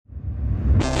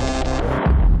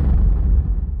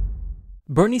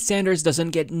Bernie Sanders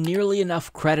doesn't get nearly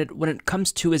enough credit when it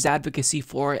comes to his advocacy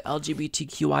for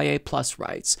LGBTQIA+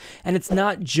 rights. And it's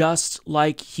not just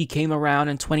like he came around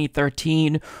in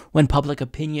 2013 when public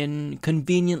opinion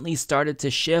conveniently started to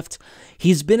shift.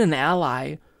 He's been an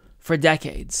ally for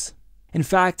decades. In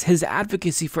fact, his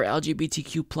advocacy for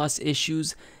LGBTQ+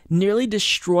 issues nearly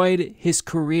destroyed his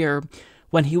career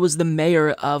when he was the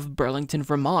mayor of Burlington,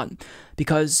 Vermont,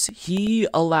 because he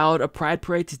allowed a pride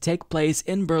parade to take place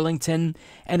in Burlington,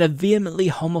 and a vehemently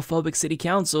homophobic city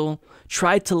council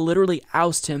tried to literally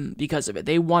oust him because of it.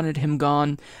 They wanted him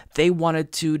gone. They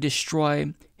wanted to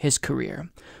destroy his career.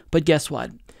 But guess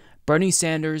what? Bernie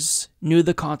Sanders knew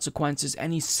the consequences,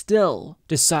 and he still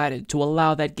decided to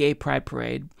allow that gay pride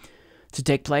parade to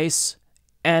take place,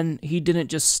 and he didn't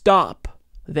just stop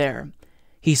there.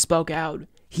 He spoke out.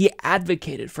 He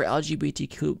advocated for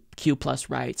LGBTQ+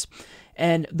 rights.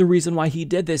 And the reason why he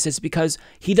did this is because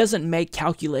he doesn't make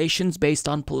calculations based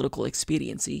on political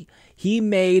expediency. He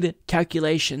made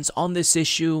calculations on this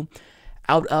issue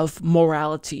out of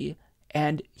morality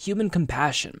and human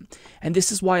compassion. And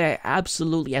this is why I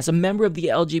absolutely, as a member of the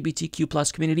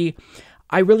LGBTQ+ community,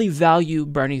 I really value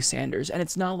Bernie Sanders, and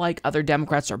it's not like other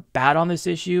Democrats are bad on this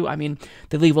issue. I mean,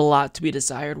 they leave a lot to be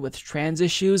desired with trans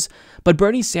issues, but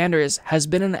Bernie Sanders has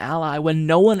been an ally when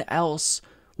no one else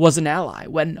was an ally,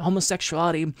 when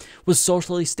homosexuality was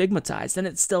socially stigmatized, and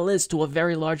it still is to a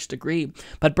very large degree.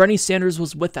 But Bernie Sanders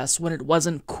was with us when it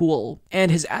wasn't cool,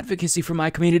 and his advocacy for my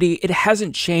community, it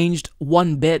hasn't changed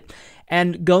one bit.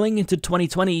 And going into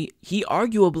 2020, he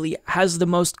arguably has the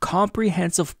most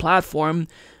comprehensive platform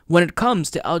when it comes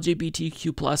to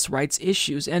LGBTQ+ rights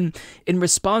issues. And in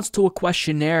response to a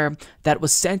questionnaire that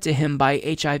was sent to him by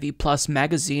HIV Plus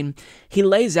magazine, he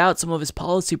lays out some of his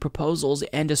policy proposals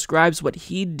and describes what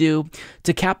he'd do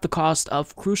to cap the cost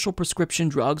of crucial prescription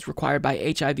drugs required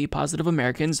by HIV-positive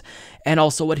Americans, and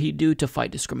also what he'd do to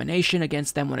fight discrimination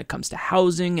against them when it comes to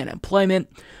housing and employment.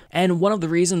 And one of the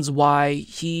reasons why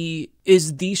he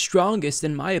is the strongest,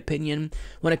 in my opinion,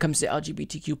 when it comes to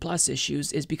LGBTQ+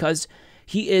 issues is because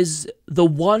he is the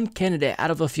one candidate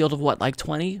out of a field of, like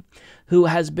 20, who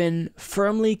has been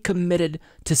firmly committed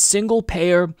to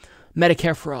single-payer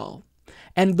Medicare for all.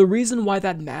 And the reason why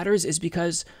that matters is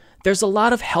because there's a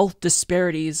lot of health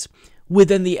disparities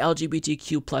within the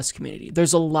LGBTQ+ community.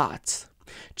 There's a lot.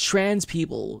 Trans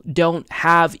people don't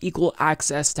have equal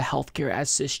access to healthcare as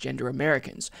cisgender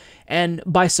Americans. And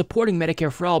by supporting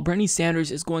Medicare for all, Bernie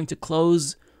Sanders is going to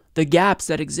close the gaps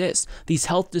that exist. These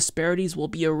health disparities will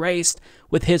be erased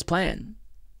with his plan.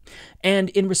 And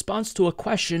in response to a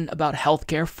question about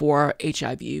healthcare for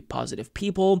HIV-positive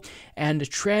people and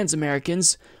trans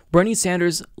Americans, Bernie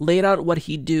Sanders laid out what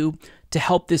he'd do to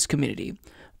help this community.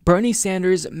 Bernie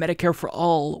Sanders' Medicare for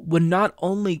All would not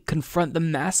only confront the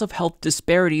massive health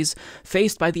disparities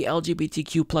faced by the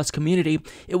LGBTQ+ community,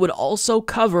 it would also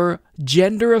cover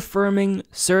gender-affirming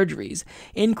surgeries,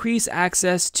 increase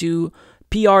access to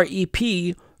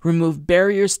PrEP, remove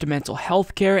barriers to mental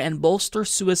health care, and bolster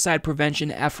suicide prevention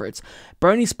efforts.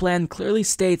 Bernie's plan clearly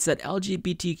states that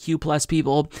LGBTQ+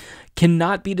 people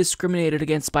cannot be discriminated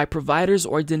against by providers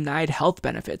or denied health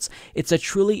benefits. It's a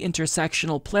truly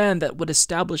intersectional plan that would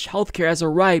establish healthcare as a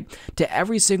right to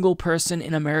every single person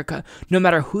in America, no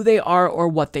matter who they are or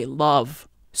what they love.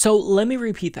 So let me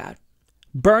repeat that.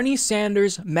 Bernie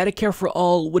Sanders' Medicare for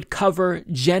All would cover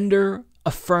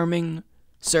gender-affirming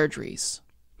surgeries.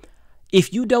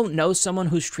 If you don't know someone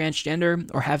who's transgender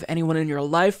or have anyone in your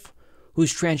life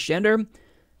who's transgender,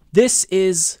 this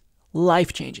is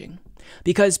life-changing.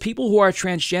 Because people who are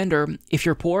transgender, if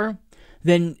you're poor,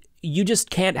 then you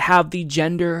just can't have the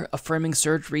gender-affirming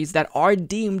surgeries that are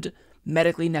deemed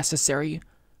medically necessary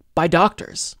by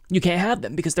doctors. You can't have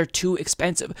them because they're too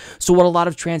expensive. So what a lot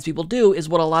of trans people do is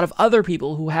what a lot of other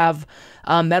people who have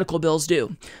medical bills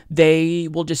do. They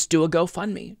will just do a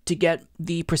GoFundMe to get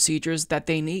the procedures that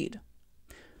they need.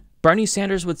 Bernie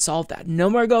Sanders would solve that. No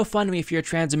more GoFundMe if you're a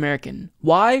trans American.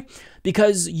 Why?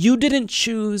 Because you didn't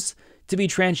choose to be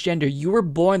transgender. You were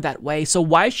born that way. So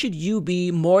why should you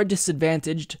be more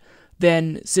disadvantaged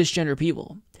than cisgender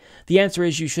people? The answer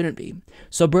is you shouldn't be.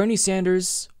 So Bernie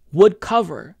Sanders would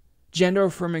cover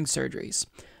gender-affirming surgeries.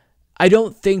 I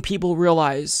don't think people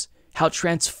realize how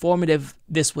transformative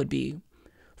this would be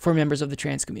for members of the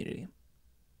trans community.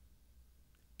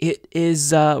 It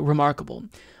is remarkable.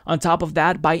 On top of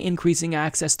that, by increasing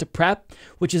access to PrEP,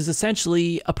 which is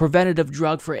essentially a preventative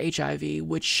drug for HIV,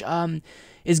 which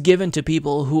is given to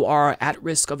people who are at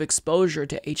risk of exposure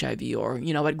to HIV or,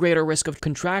 at greater risk of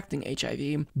contracting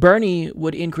HIV, Bernie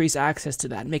would increase access to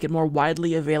that, make it more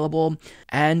widely available,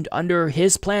 and under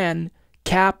his plan,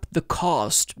 cap the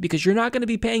cost, because you're not going to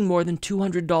be paying more than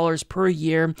 $200 per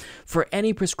year for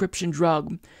any prescription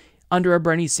drug under a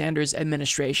Bernie Sanders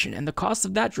administration. And the cost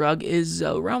of that drug is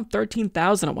around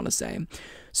 $13,000, I want to say.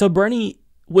 So Bernie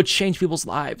would change people's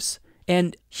lives,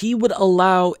 and he would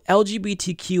allow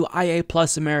LGBTQIA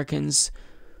plus Americans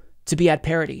to be at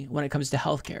parity when it comes to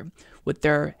healthcare with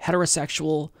their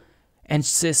heterosexual and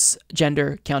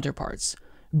cisgender counterparts.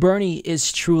 Bernie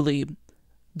is truly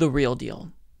the real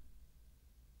deal.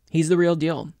 He's the real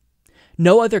deal.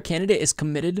 No other candidate is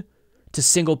committed to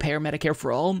single-payer Medicare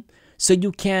for all, so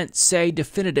you can't say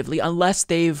definitively, unless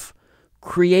they've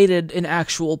created an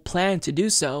actual plan to do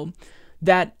so,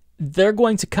 that they're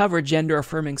going to cover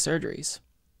gender-affirming surgeries.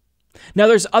 Now,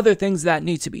 there's other things that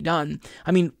need to be done.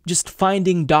 I mean, just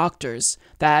finding doctors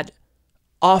that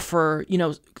offer,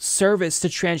 service to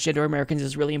transgender Americans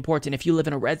is really important. If you live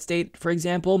in a red state, for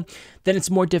example, then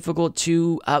it's more difficult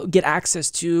to get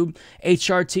access to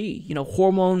HRT,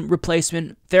 hormone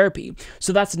replacement therapy.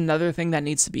 So that's another thing that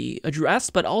needs to be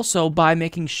addressed, but also by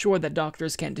making sure that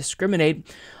doctors can't discriminate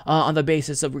on the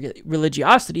basis of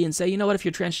religiosity and say, you know what, if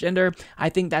you're transgender, I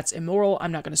think that's immoral,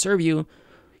 I'm not going to serve you.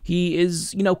 He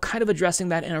is, kind of addressing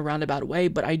that in a roundabout way,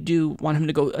 but I do want him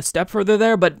to go a step further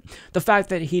there. But the fact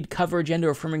that he'd cover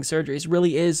gender-affirming surgeries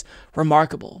really is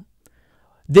remarkable.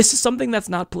 This is something that's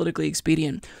not politically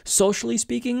expedient. Socially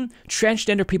speaking,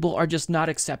 transgender people are just not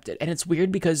accepted. And it's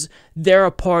weird because they're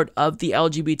a part of the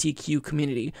LGBTQ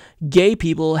community. Gay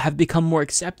people have become more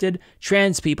accepted.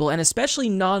 Trans people, and especially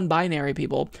non-binary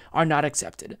people, are not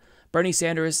accepted. Bernie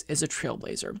Sanders is a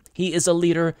trailblazer. He is a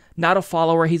leader, not a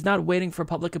follower. He's not waiting for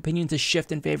public opinion to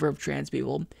shift in favor of trans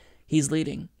people. He's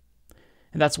leading.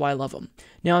 And that's why I love him.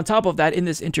 Now, on top of that, in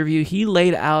this interview, he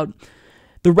laid out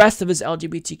the rest of his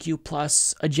LGBTQ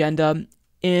plus agenda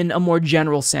in a more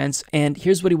general sense. And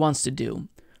here's what he wants to do.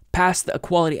 Pass the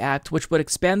Equality Act, which would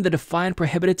expand the defined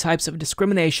prohibited types of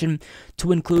discrimination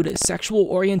to include sexual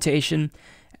orientation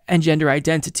and gender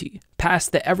identity. Pass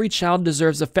the Every Child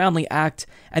Deserves a Family Act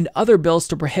and other bills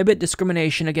to prohibit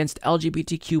discrimination against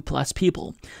LGBTQ plus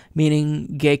people,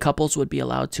 meaning gay couples would be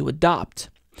allowed to adopt.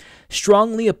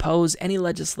 Strongly oppose any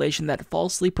legislation that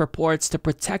falsely purports to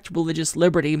protect religious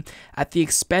liberty at the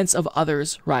expense of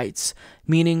others' rights,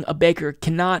 meaning a baker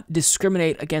cannot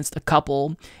discriminate against a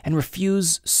couple and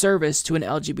refuse service to an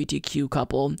LGBTQ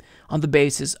couple on the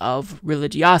basis of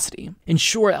religiosity.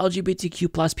 Ensure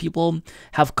LGBTQ plus people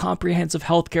have comprehensive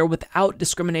healthcare without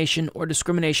discrimination or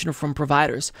discrimination from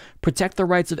providers. Protect the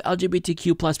rights of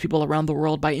LGBTQ plus people around the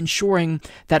world by ensuring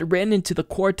that written into the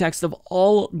core text of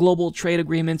all global trade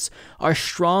agreements are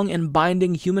strong and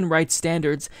binding human rights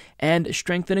standards, and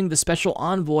strengthening the special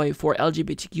envoy for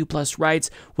LGBTQ plus rights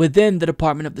within the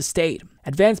Department of the State.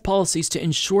 Advance policies to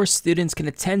ensure students can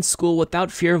attend school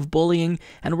without fear of bullying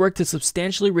and work to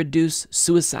substantially reduce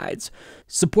suicides.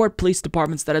 Support police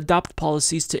departments that adopt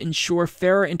policies to ensure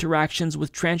fairer interactions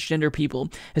with transgender people,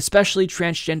 especially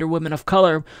transgender women of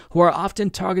color, who are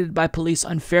often targeted by police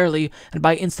unfairly, and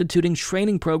by instituting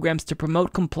training programs to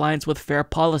promote compliance with fair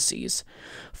policies.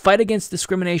 Fight against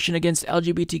discrimination against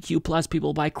LGBTQ plus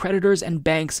people by creditors and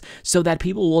banks so that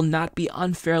people will not be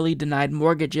unfairly denied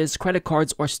mortgages, credit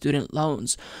cards, or student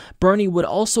loans. Bernie would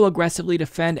also aggressively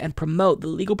defend and promote the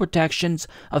legal protections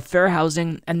of fair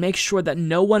housing and make sure that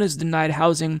no one is denied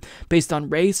housing based on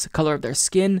race, color of their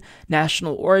skin,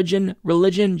 national origin,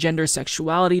 religion, gender,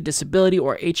 sexuality, disability,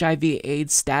 or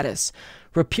HIV/AIDS status.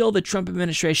 Repeal the Trump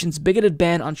administration's bigoted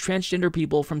ban on transgender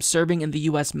people from serving in the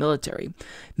U.S. military.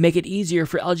 Make it easier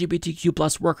for LGBTQ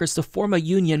plus workers to form a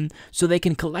union so they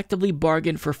can collectively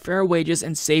bargain for fair wages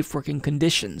and safe working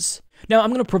conditions. Now,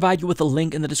 I'm going to provide you with a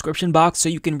link in the description box so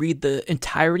you can read the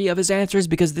entirety of his answers,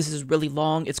 because this is really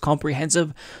long, it's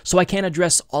comprehensive, so I can't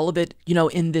address all of it,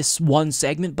 in this one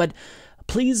segment, but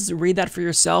please read that for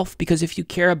yourself, because if you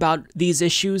care about these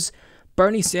issues,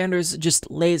 Bernie Sanders just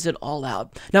lays it all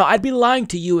out. Now, I'd be lying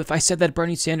to you if I said that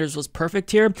Bernie Sanders was perfect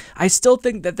here. I still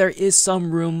think that there is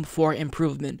some room for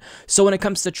improvement. So when it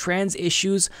comes to trans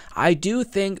issues, I do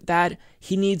think that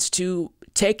he needs to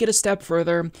take it a step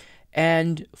further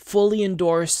and fully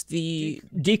endorse the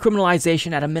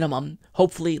decriminalization at a minimum,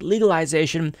 hopefully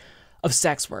legalization of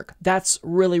sex work. That's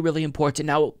really, really important.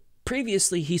 Now,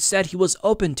 previously, he said he was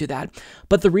open to that,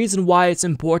 but the reason why it's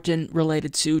important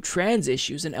related to trans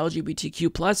issues and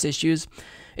LGBTQ plus issues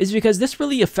is because this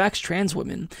really affects trans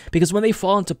women, because when they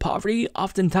fall into poverty,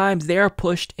 oftentimes they are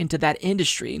pushed into that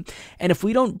industry. And if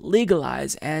we don't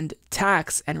legalize and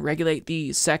tax and regulate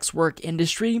the sex work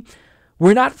industry,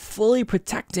 we're not fully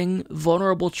protecting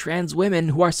vulnerable trans women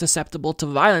who are susceptible to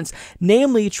violence,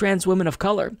 namely trans women of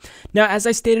color. Now, as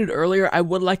I stated earlier, I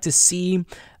would like to see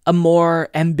a more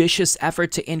ambitious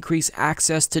effort to increase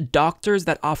access to doctors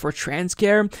that offer trans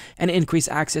care and increase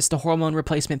access to hormone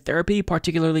replacement therapy,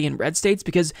 particularly in red states,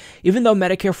 because even though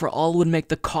Medicare for All would make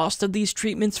the cost of these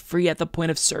treatments free at the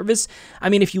point of service, I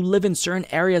mean, if you live in certain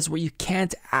areas where you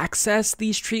can't access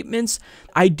these treatments,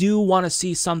 I do want to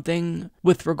see something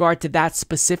with regard to that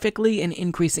specifically in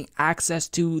increasing access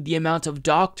to the amount of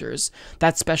doctors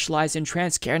that specialize in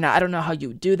trans care. Now, I don't know how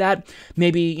you do that.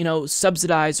 Maybe,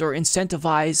 subsidize or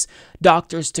incentivize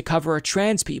doctors to cover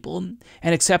trans people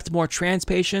and accept more trans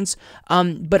patients,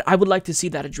 but I would like to see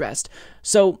that addressed.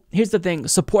 So here's the thing,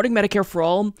 supporting Medicare for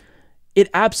All, it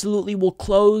absolutely will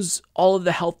close all of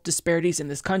the health disparities in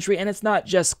this country, and it's not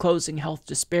just closing health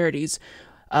disparities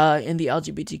in the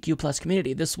LGBTQ plus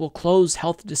community. This will close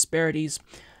health disparities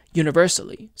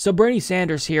universally. So Bernie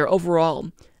Sanders here,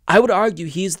 overall, I would argue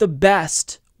he's the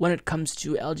best when it comes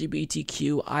to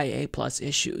LGBTQIA plus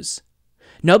issues.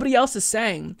 Nobody else is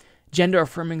saying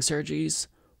gender-affirming surgeries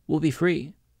will be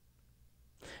free.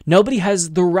 Nobody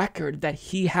has the record that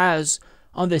he has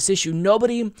on this issue.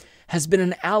 Nobody has been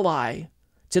an ally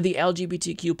to the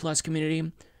LGBTQ plus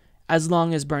community as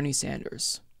long as Bernie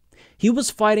Sanders. He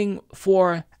was fighting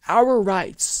for our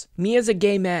rights, me as a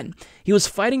gay man. He was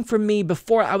fighting for me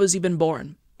before I was even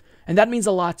born. And that means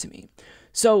a lot to me.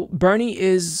 So Bernie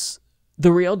is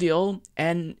the real deal,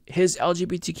 and his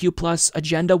LGBTQ plus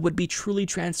agenda would be truly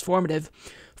transformative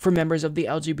for members of the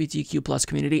LGBTQ plus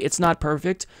community. It's not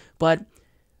perfect, but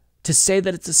to say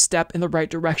that it's a step in the right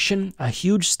direction, a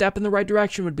huge step in the right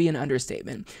direction, would be an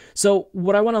understatement. So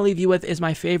what I want to leave you with is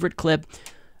my favorite clip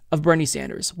of Bernie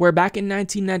Sanders, where back in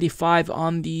 1995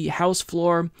 on the House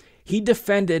floor, he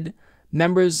defended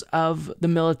members of the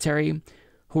military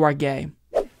who are gay.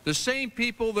 The same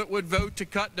people that would vote to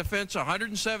cut defense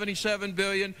 $177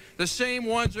 billion, the same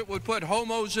ones that would put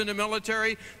homos in the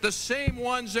military, the same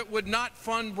ones that would not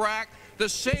fund BRAC, the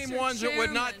same ones that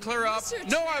would not clear up.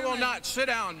 No, I will not. Sit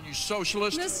down, you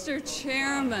socialist. Mr.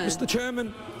 Chairman. Mr.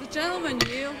 Chairman. The gentleman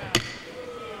yield.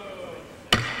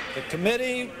 The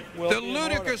committee will the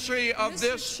ludicrousy of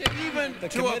this, even the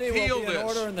to appeal will be in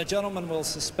order, and the gentleman will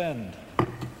suspend.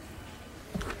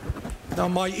 Now,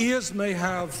 my ears may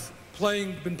have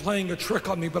been playing a trick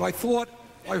on me, but I thought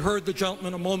I heard the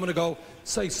gentleman a moment ago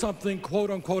say something, quote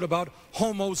unquote, about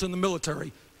homos in the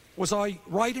military. Was I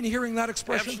right in hearing that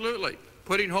expression? Absolutely.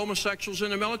 Putting homosexuals in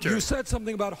the military. You said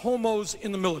something about homos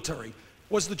in the military.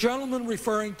 Was the gentleman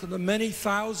referring to the many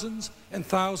thousands and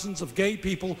thousands of gay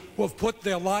people who have put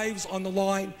their lives on the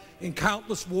line in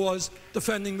countless wars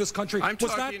defending this country?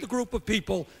 Was that the group of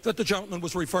people that the gentleman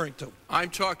was referring to? I'm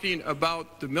talking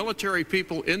about the military.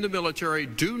 People in the military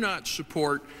do not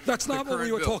support. That's not what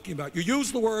we were talking about. You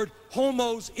used the word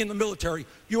homos in the military.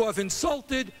 You have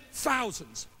insulted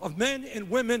thousands of men and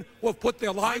women who have put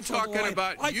their lives on the line. I'm talking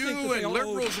about you and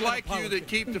liberals like you that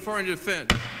keep the foreign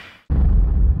defense.